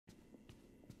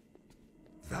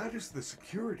That is the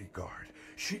security guard.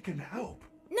 She can help.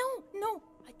 No,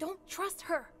 I don't trust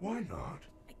her. Why not?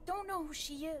 I don't know who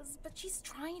she is, but she's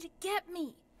trying to get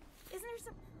me. Isn't there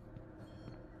some...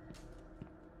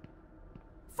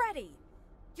 Freddy,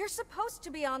 you're supposed to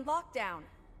be on lockdown.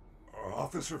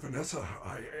 Officer Vanessa,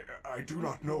 I do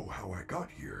not know how I got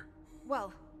here.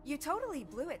 Well, you totally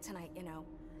blew it tonight, you know.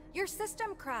 Your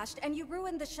system crashed and you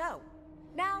ruined the show.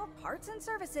 Now, parts and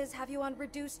services have you on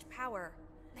reduced power.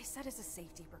 They said as a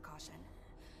safety precaution.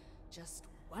 Just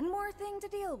one more thing to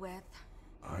deal with.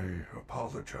 I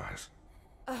apologize.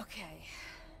 Okay.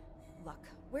 Look,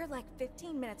 we're like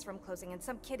 15 minutes from closing and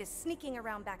some kid is sneaking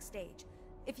around backstage.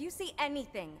 If you see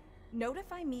anything,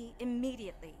 notify me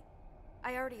immediately.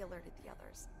 I already alerted the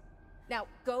others. Now,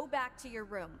 go back to your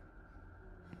room.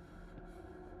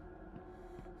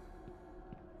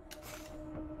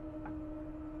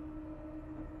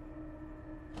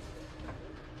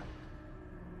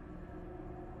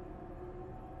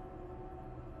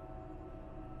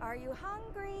 Are you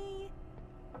hungry?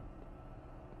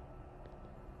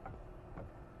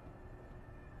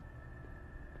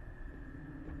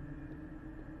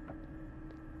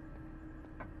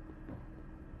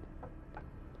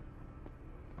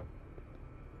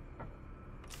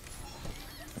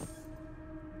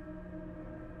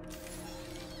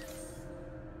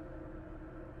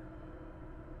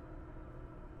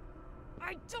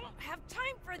 I don't have time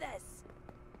for this!